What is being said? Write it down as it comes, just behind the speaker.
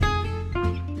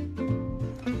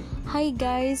Hi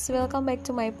guys, welcome back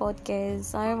to my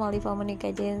podcast. I am Alifa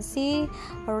Jency,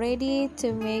 ready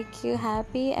to make you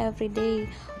happy every day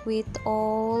with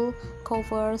all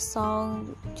cover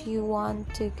song you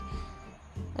want to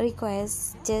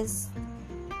request. Just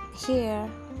here,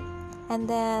 and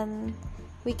then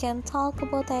we can talk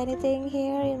about anything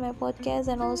here in my podcast,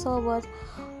 and also about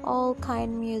all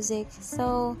kind music.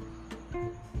 So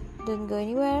don't go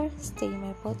anywhere. Stay in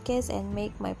my podcast and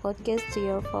make my podcast to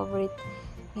your favorite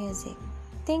music.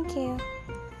 Thank you.